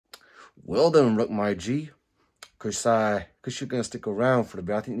Well done, Rook, my G. Cause you're gonna stick around for a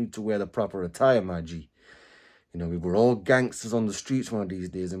bit, I think you need to wear the proper attire, my G. You know, we were all gangsters on the streets one of these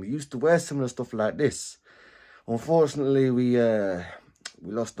days, and we used to wear similar stuff like this. Unfortunately, we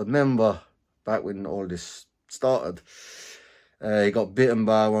lost a member back when all this started. He got bitten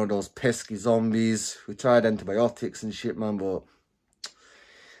by one of those pesky zombies. We tried antibiotics and shit, man, but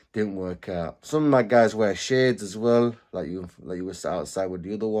didn't work out. Some of my guys wear shades as well, like you were sat outside with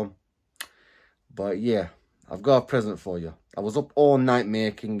the other one. But yeah, I've got a present for you. I was up all night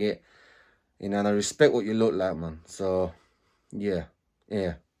making it, you know, and I respect what you look like, man. So yeah.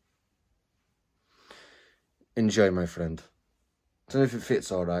 Enjoy, my friend. Don't know if it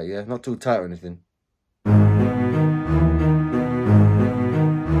fits all right, yeah? Not too tight or anything.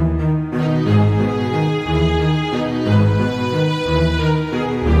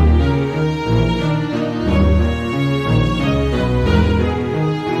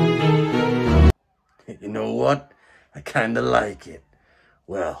 You know what? I kinda like it.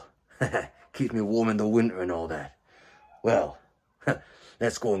 Well, keeps me warm in the winter and all that. Well,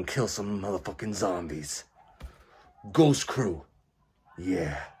 let's go and kill some motherfucking zombies. Ghost Crew.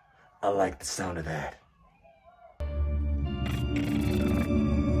 Yeah, I like the sound of that.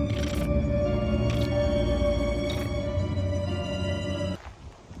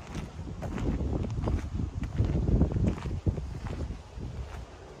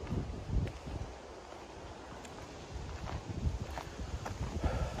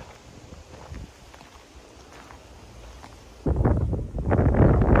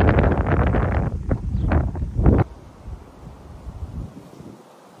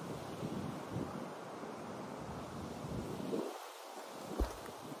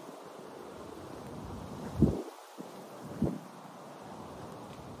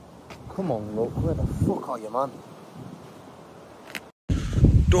 Come on, look, where the fuck are you, man?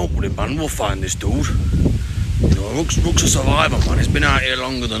 Don't worry, man, we'll find this dude. You know, Rook's a survivor, man. He's been out here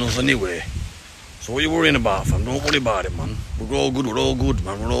longer than us anyway. So what are you worrying about, fam? Don't worry about it, man. We're all good,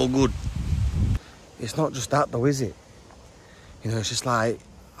 man, we're all good. It's not just that, though, is it? You know, it's just like,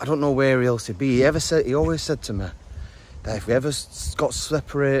 I don't know where else he'd be. He always said to me that if we ever got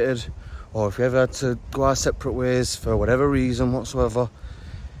separated, or if we ever had to go our separate ways for whatever reason whatsoever,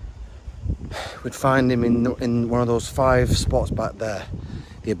 we'd find him in one of those 5 spots back there.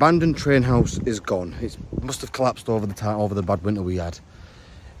 The abandoned train house is gone. It must have collapsed over the bad winter we had.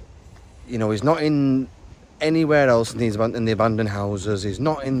 You know, he's not in anywhere else in the abandoned houses. He's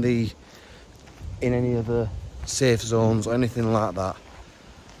not in any of the safe zones or anything like that.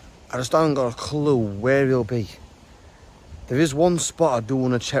 I just haven't got a clue where he'll be. There is one spot I do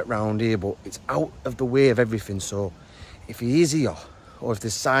want to check round here, but it's out of the way of everything. So if he is here, or if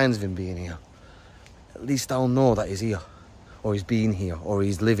there's signs of him being here, at least I'll know that he's here, or he's been here, or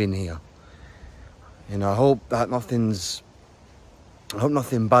he's living here. You know, I hope nothing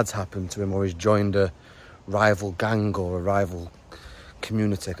bad's happened to him, or he's joined a rival gang or a rival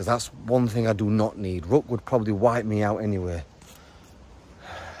community, because that's one thing I do not need. Rook would probably wipe me out anyway.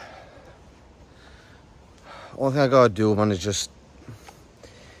 One thing I gotta do, man, is just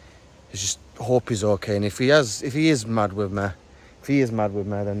hope he's okay. And if he is mad with me,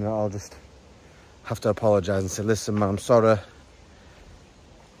 then I'll just have to apologise and say, listen, man, I'm sorry.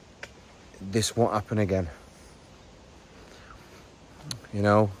 This won't happen again. You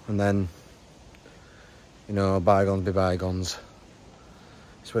know, and then, you know, bygones be bygones.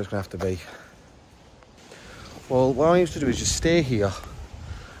 That's what it's going to have to be. Well, what I used to do is just stay here,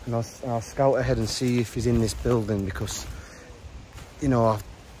 and I'll scout ahead and see if he's in this building, because, you know,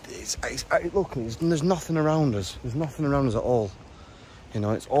 look, there's nothing around us. There's nothing around us at all. You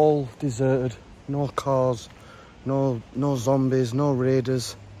know, it's all deserted. No cars, no zombies, no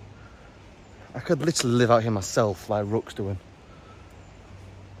raiders. I could literally live out here myself, like Rook's doing.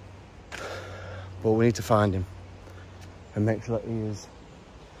 But we need to find him and make sure that he is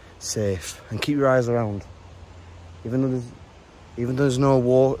safe. And keep your eyes around. Even though there's no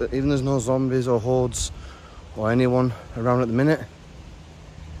war, even though there's no zombies or hordes or anyone around at the minute,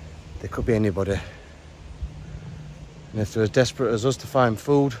 there could be anybody. And if they're as desperate as us to find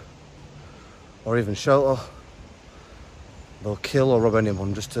food or even shelter, they'll kill or rob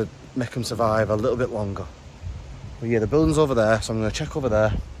anyone just to make them survive a little bit longer. But yeah, the building's over there, so I'm going to check over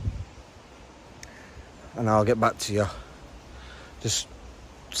there and I'll get back to you. Just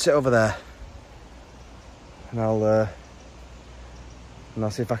sit over there and I'll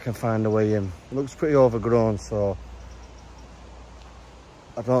see if I can find a way in. It looks pretty overgrown, so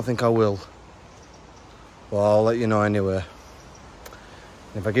I don't think I will. But I'll let you know anyway.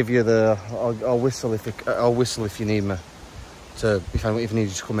 If I give you I'll whistle if you need me So if I need you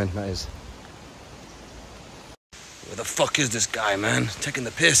to come in, that is. Where the fuck is this guy, man? Taking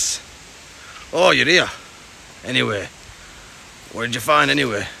the piss. Oh, you're here. Anyway, what did you find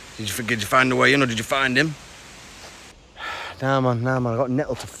anyway? Did you find the way in, or did you find him? Nah, man, I got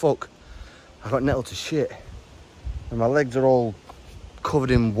nettled to fuck. I got nettled to shit. And my legs are all covered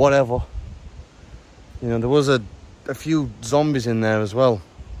in whatever. You know, there was a few zombies in there as well.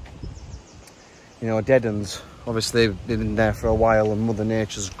 You know, dead ends. Obviously, they've been there for a while and Mother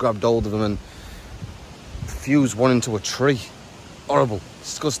Nature's grabbed hold of them and fused one into a tree. Horrible.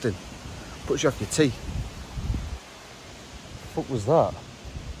 Disgusting. Puts you off your teeth. What was that?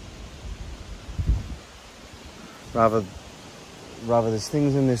 Rather there's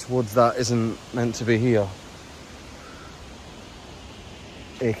things in this woods that isn't meant to be here.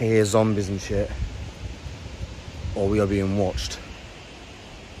 AKA zombies and shit. Or we are being watched.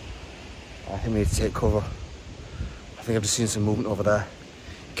 I think we need to take cover. I think I've just seen some movement over there.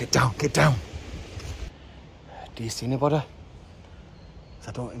 Get down, get down. Do you see anybody?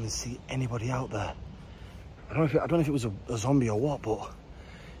 I don't even see anybody out there. I don't know if it was a zombie or what, but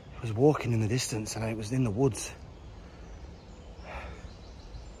it was walking in the distance and it was in the woods.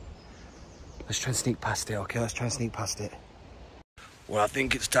 Let's try and sneak past it, okay? Let's try and sneak past it. Well, I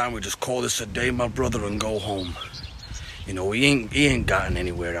think it's time we just call this a day, my brother, and go home. You know, he ain't gotten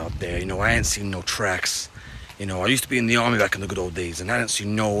anywhere out there. You know, I ain't seen no tracks. You know, I used to be in the army back in the good old days, and I didn't see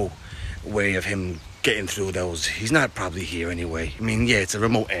no way of him getting through those. He's not probably here anyway. I mean, yeah, it's a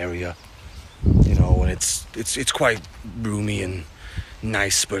remote area, you know, and it's quite roomy and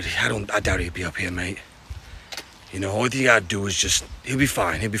nice, but I doubt he'd be up here, mate. You know, all you gotta do is just, he'll be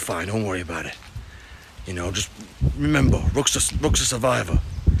fine, don't worry about it. You know, just remember, Rook's a survivor.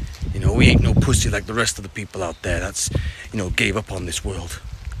 You know, we ain't no pussy like the rest of the people out there that's, you know, gave up on this world.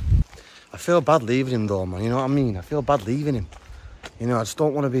 I feel bad leaving him though, man, you know what I mean? I feel bad leaving him. You know, I just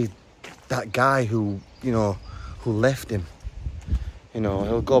don't want to be that guy who, you know, who left him. You know,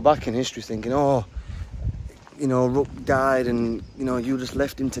 he'll go back in history thinking, oh, you know, Rook died and, you know, you just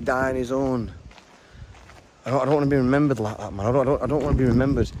left him to die on his own. I don't want to be remembered like that, man. I don't want to be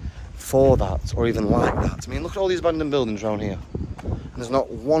remembered for that or even like that. I mean, look at all these abandoned buildings around here. And there's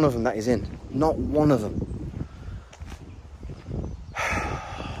not one of them that is in. Not one of them.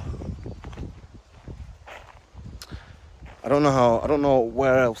 I don't know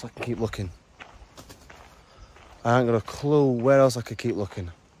where else I can keep looking. I ain't got a clue where else I could keep looking.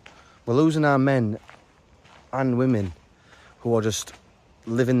 We're losing our men and women who are just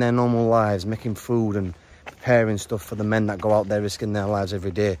living their normal lives, making food and preparing stuff for the men that go out there risking their lives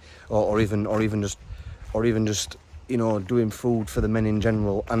every day, or even just you know, doing food for the men in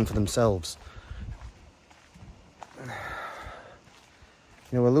general and for themselves. You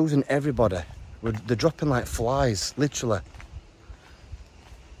know, we're losing everybody. They're dropping like flies, literally.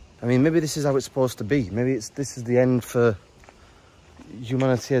 I mean, maybe this is how it's supposed to be. Maybe this is the end for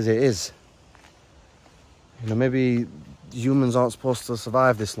humanity as it is. You know, maybe humans aren't supposed to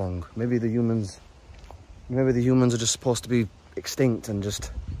survive this long. Maybe the humans are just supposed to be extinct and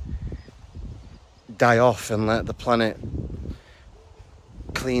just die off and let the planet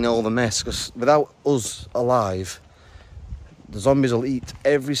clean all the mess. Because without us alive, the zombies will eat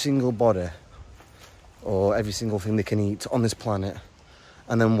every single body or every single thing they can eat on this planet.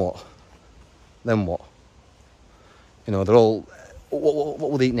 And then what? Then what? You know, they're all... What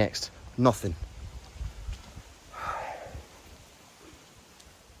will they eat next? Nothing. I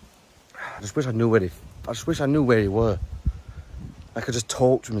just wish I knew where he were. I could just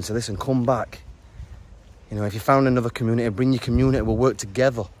talk to him and say, listen, come back. You know, if you found another community, bring your community. We'll work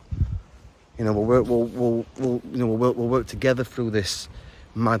together. You know, we'll work together through this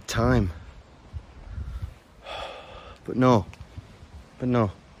mad time. But no. He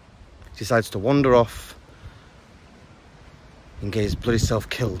decides to wander off and get his bloody self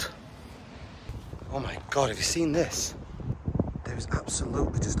killed. Oh my God, have you seen this? There is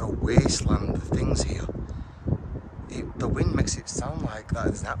absolutely just a wasteland of things here. The wind makes it sound like that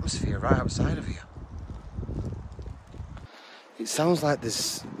there's an atmosphere right outside of here. It sounds like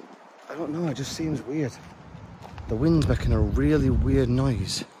this, I don't know, it just seems weird. The wind's making a really weird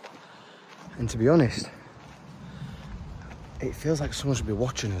noise. And to be honest, it feels like someone should be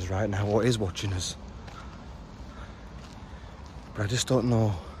watching us right now, or is watching us. But I just don't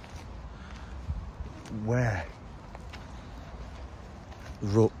know where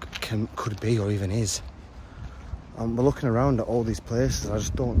Rook could be or even is. We're looking around at all these places, I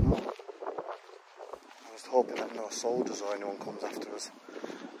just don't know. I'm just hoping that no soldiers or anyone comes after us.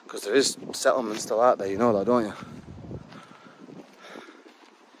 Because there is settlements still out there, you know that, don't you?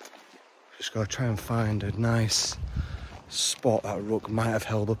 Just gotta try and find a nice spot that Rook might have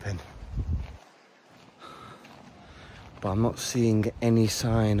held up in. But I'm not seeing any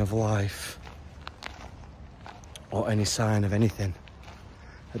sign of life or any sign of anything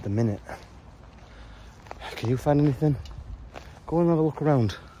at the minute. Can you find anything? Go and have a look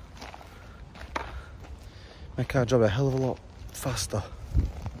around. Make our job a hell of a lot faster.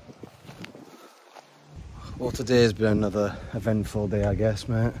 Well, today's been another eventful day, I guess,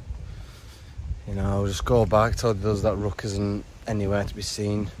 mate. You know, I'll just go back, told us that Rook isn't anywhere to be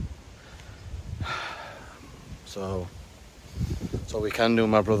seen. So, that's all we can do,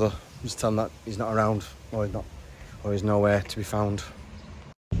 my brother. Just tell him that he's not around, or he's nowhere to be found.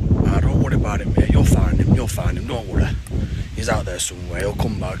 Don't worry about it, mate. You'll find him, don't worry. He's out there somewhere, he'll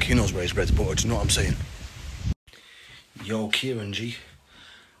come back, he knows where his bread's buttered, you know what I'm saying? Yo, Kieran G.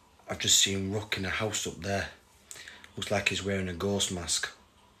 I've just seen Rook in a house up there. Looks like he's wearing a ghost mask.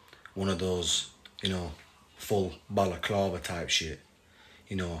 One of those, you know, full balaclava type shit.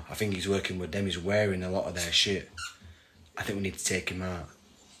 You know, I think he's working with them, he's wearing a lot of their shit. I think we need to take him out.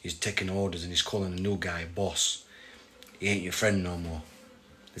 He's taking orders and he's calling a new guy boss. He ain't your friend no more.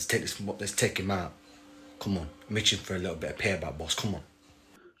 Let's take him out. Come on, I'm itching for a little bit of payback, boss, come on.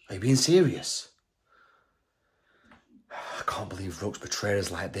 Are you being serious? I can't believe Rook's betrayed us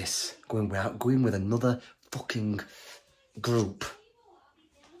like this. Going with another fucking group.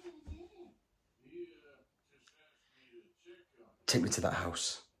 Take me to that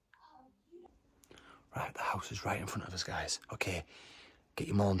house. Right, the house is right in front of us, guys. Okay, get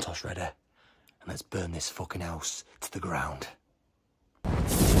your Montos ready and let's burn this fucking house to the ground.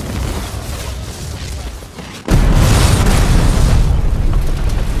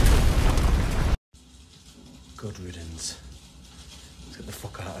 Good, Rudy.